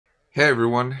Hey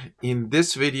everyone, in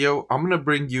this video I'm going to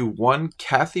bring you one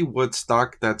Cathie Wood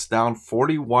stock that's down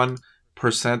 41%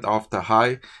 off the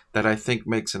high that I think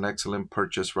makes an excellent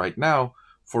purchase right now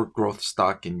for growth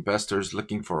stock investors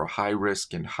looking for a high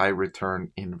risk and high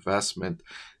return investment.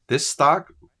 This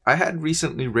stock I had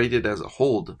recently rated as a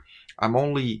hold. I'm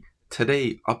only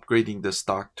today upgrading the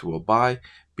stock to a buy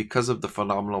because of the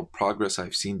phenomenal progress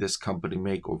I've seen this company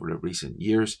make over the recent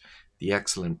years, the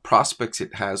excellent prospects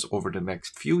it has over the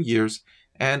next few years,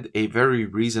 and a very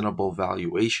reasonable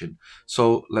valuation.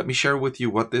 So let me share with you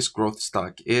what this growth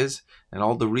stock is and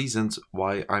all the reasons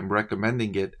why I'm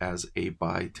recommending it as a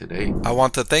buy today. I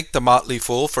want to thank the Motley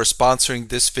Fool for sponsoring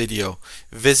this video.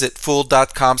 Visit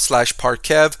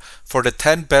fool.com/Parkev for the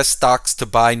 10 best stocks to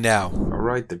buy now.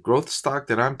 Alright, the growth stock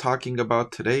that I'm talking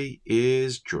about today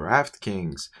is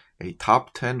DraftKings, a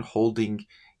top 10 holding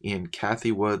in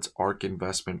Cathie Wood's ARK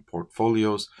investment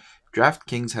portfolios.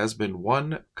 DraftKings has been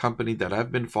one company that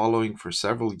I've been following for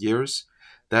several years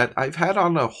that I've had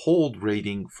on a hold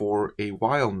rating for a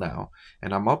while now,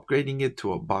 and I'm upgrading it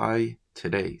to a buy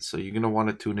today. So you're going to want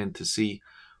to tune in to see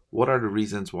what are the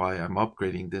reasons why I'm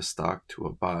upgrading this stock to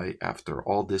a buy after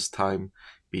all this time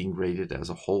being rated as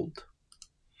a hold.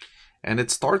 And it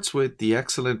starts with the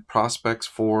excellent prospects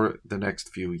for the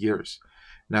next few years.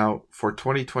 Now, for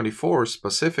 2024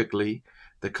 specifically,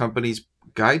 the company's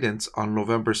guidance on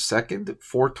November 2nd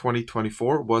for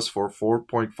 2024 was for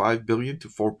 4.5 billion to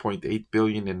 4.8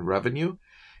 billion in revenue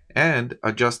and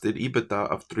adjusted EBITDA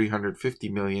of 350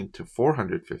 million to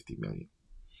 450 million.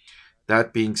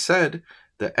 That being said,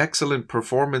 the excellent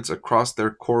performance across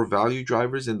their core value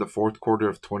drivers in the fourth quarter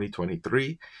of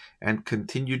 2023 and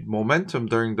continued momentum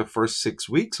during the first 6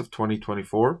 weeks of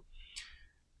 2024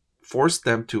 forced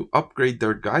them to upgrade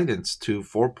their guidance to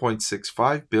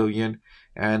 4.65 billion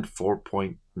and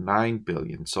 4.9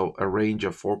 billion. So a range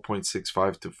of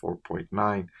 4.65 to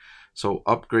 4.9. So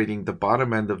upgrading the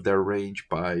bottom end of their range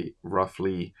by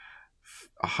roughly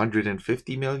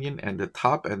 150 million and the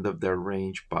top end of their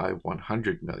range by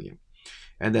 100 million.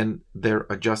 And then their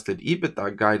adjusted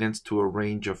EBITDA guidance to a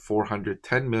range of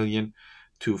 410 million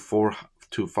to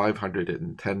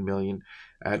 510 million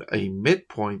at a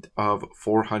midpoint of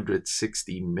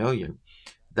 460 million.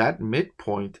 That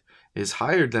midpoint is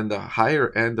higher than the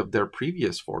higher end of their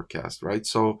previous forecast, right?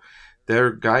 So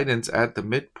their guidance at the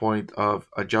midpoint of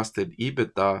adjusted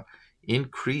EBITDA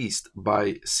increased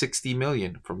by 60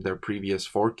 million from their previous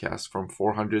forecast, from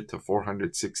 400 to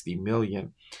 460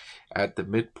 million at the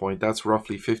midpoint. That's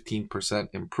roughly 15%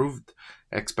 improved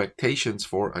expectations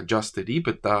for adjusted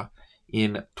EBITDA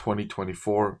in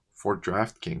 2024 for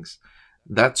DraftKings.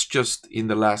 That's just in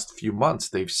the last few months.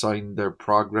 They've seen their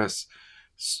progress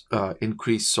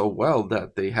increase so well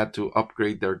that they had to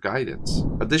upgrade their guidance.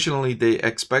 Additionally, they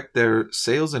expect their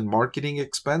sales and marketing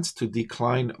expense to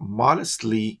decline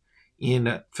modestly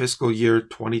in fiscal year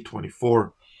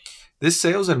 2024. This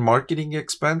sales and marketing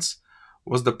expense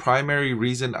was the primary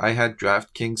reason I had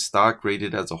DraftKings stock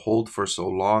rated as a hold for so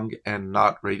long and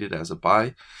not rated as a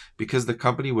buy, because the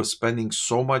company was spending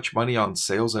so much money on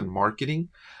sales and marketing.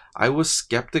 I was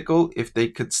skeptical if they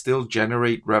could still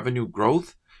generate revenue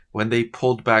growth when they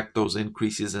pulled back those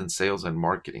increases in sales and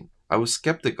marketing. I was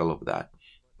skeptical of that.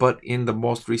 But in the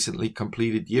most recently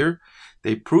completed year,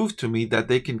 they proved to me that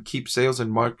they can keep sales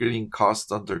and marketing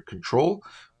costs under control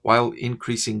while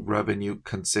increasing revenue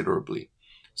considerably.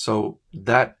 So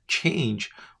that change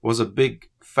was a big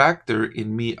factor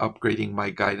in me upgrading my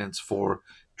guidance for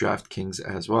DraftKings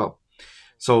as well.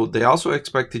 So they also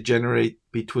expect to generate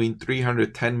between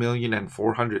 310 million and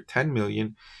 410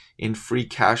 million in free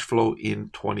cash flow in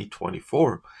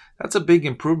 2024. That's a big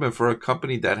improvement for a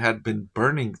company that had been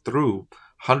burning through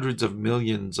hundreds of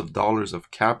millions of dollars of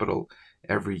capital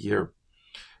every year.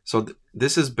 So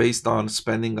this is based on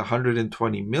spending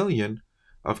 120 million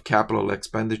of capital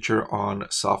expenditure on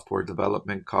software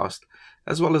development cost,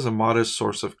 as well as a modest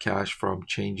source of cash from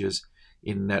changes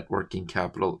in net working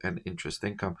capital and interest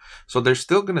income. So they're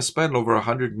still going to spend over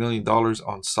 $100 million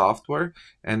on software,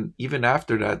 and even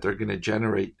after that, they're going to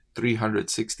generate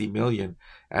 360 million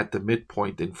at the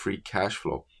midpoint in free cash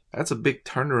flow. That's a big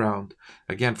turnaround,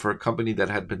 again, for a company that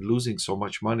had been losing so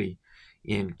much money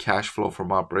in cash flow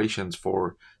from operations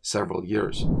for several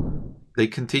years. They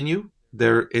continue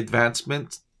their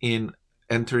advancement in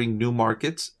entering new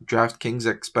markets. DraftKings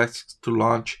expects to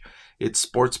launch its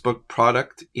sportsbook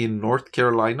product in North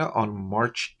Carolina on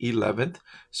March 11th.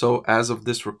 So as of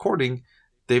this recording,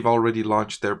 they've already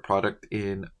launched their product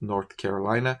in North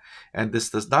Carolina, and this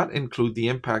does not include the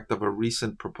impact of a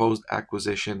recent proposed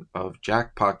acquisition of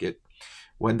Jackpocket,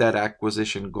 when that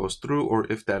acquisition goes through, or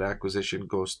if that acquisition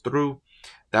goes through,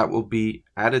 that will be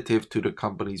additive to the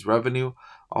company's revenue,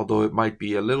 although it might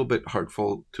be a little bit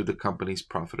hurtful to the company's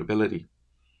profitability.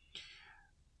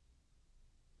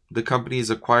 The company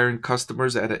is acquiring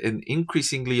customers at an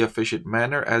increasingly efficient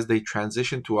manner as they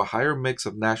transition to a higher mix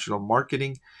of national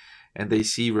marketing and they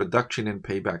see reduction in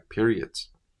payback periods.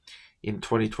 In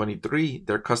 2023,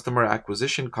 their customer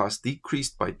acquisition cost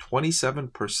decreased by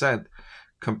 27%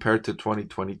 compared to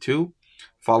 2022,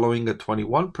 following a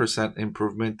 21%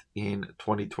 improvement in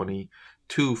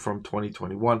 2022 from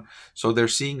 2021. So they're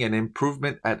seeing an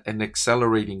improvement at an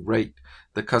accelerating rate.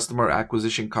 The customer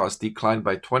acquisition cost declined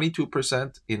by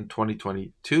 22% in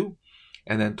 2022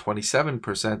 and then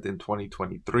 27% in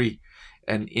 2023,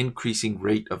 an increasing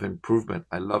rate of improvement.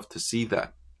 I love to see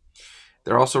that.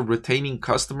 They're also retaining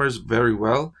customers very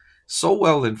well. So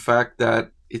well, in fact,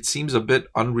 that it seems a bit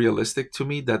unrealistic to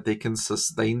me that they can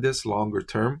sustain this longer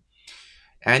term.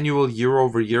 Annual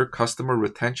year-over-year customer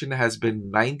retention has been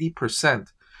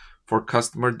 90% for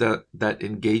customers that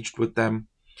engaged with them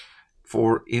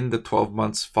for in the 12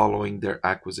 months following their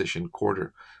acquisition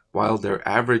quarter, while their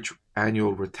average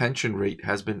annual retention rate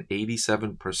has been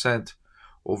 87%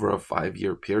 over a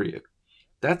 5-year period.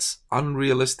 That's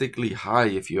unrealistically high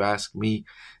if you ask me.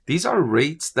 These are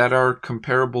rates that are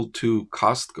comparable to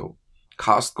Costco.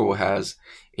 Costco has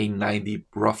a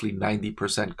roughly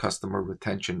 90% customer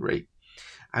retention rate.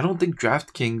 I don't think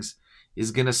DraftKings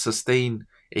is going to sustain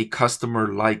a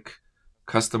customer-like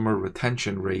customer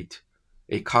retention rate,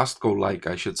 a Costco-like,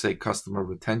 I should say, customer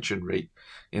retention rate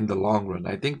in the long run.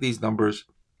 I think these numbers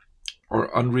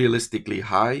are unrealistically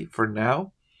high for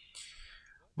now,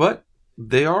 but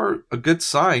they are a good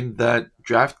sign that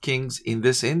DraftKings in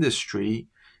this industry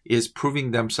is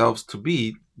proving themselves to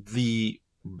be the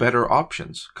better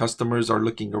options. Customers are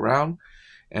looking around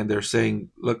and they're saying,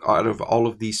 look, out of all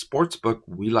of these sportsbook,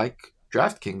 we like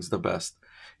DraftKings the best.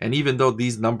 And even though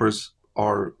these numbers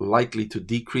are likely to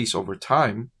decrease over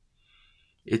time,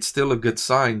 it's still a good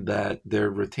sign that they're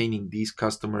retaining these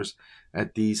customers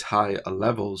at these high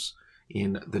levels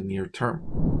in the near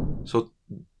term. So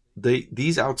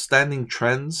these outstanding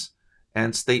trends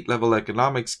and state level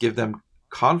economics give them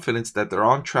confidence that they're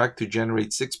on track to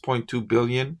generate $6.2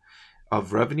 billion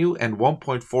of revenue and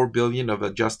 $1.4 billion of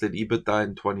adjusted EBITDA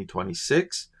in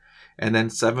 2026, and then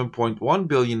 $7.1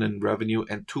 billion in revenue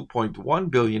and $2.1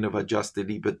 billion of adjusted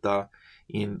EBITDA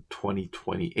in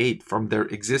 2028 from their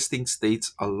existing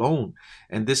states alone.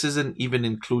 And this isn't even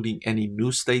including any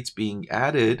new states being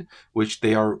added, which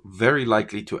they are very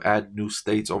likely to add new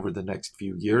states over the next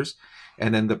few years,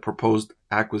 and then the proposed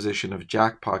acquisition of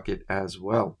Jackpocket as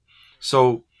well.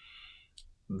 So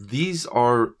these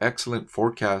are excellent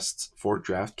forecasts for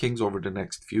DraftKings over the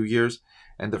next few years,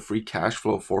 and the free cash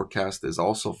flow forecast is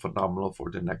also phenomenal for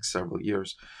the next several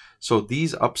years. So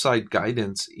these upside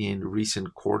guidance in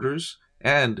recent quarters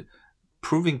and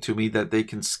proving to me that they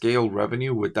can scale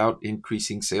revenue without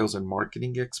increasing sales and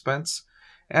marketing expense.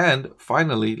 And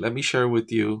finally, let me share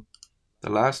with you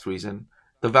the last reason.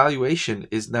 The valuation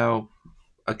is now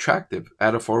attractive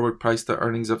at a forward price to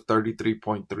earnings of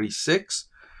 33.36.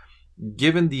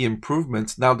 Given the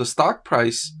improvements, now the stock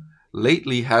price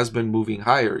lately has been moving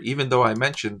higher, even though I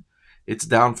mentioned it's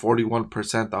down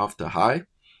 41% off the high.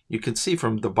 You can see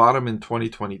from the bottom in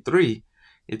 2023,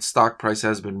 its stock price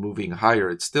has been moving higher.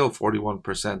 It's still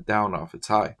 41% down off its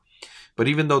high. But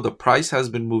even though the price has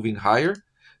been moving higher,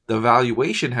 the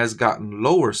valuation has gotten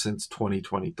lower since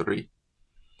 2023.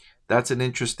 That's an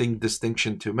interesting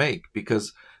distinction to make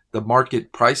because the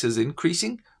market price is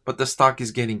increasing, but the stock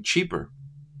is getting cheaper.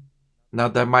 Now,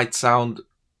 that might sound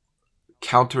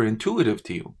counterintuitive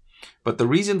to you, but the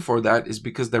reason for that is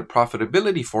because their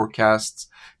profitability forecasts,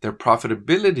 their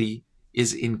profitability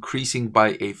is increasing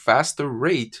by a faster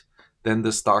rate than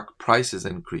the stock price is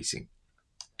increasing.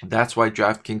 That's why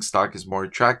DraftKings stock is more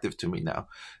attractive to me now,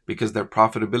 because their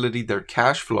profitability, their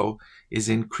cash flow is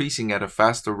increasing at a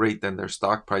faster rate than their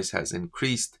stock price has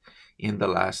increased in the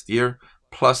last year.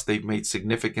 Plus, they've made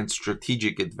significant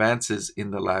strategic advances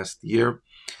in the last year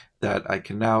that I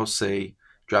can now say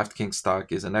DraftKings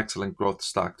stock is an excellent growth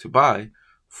stock to buy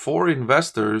for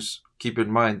investors. Keep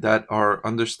in mind that are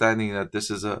understanding that this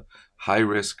is a high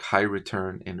risk, high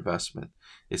return investment.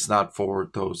 It's not for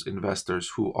those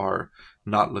investors who are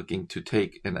not looking to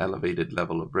take an elevated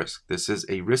level of risk. This is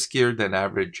a riskier than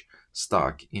average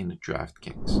stock in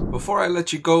DraftKings. Before I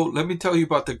let you go, let me tell you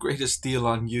about the greatest deal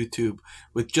on YouTube.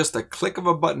 With just a click of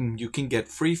a button, you can get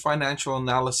free financial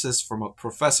analysis from a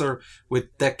professor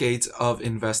with decades of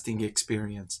investing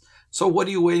experience. So what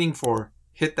are you waiting for?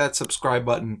 Hit that subscribe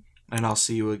button, and I'll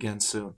see you again soon.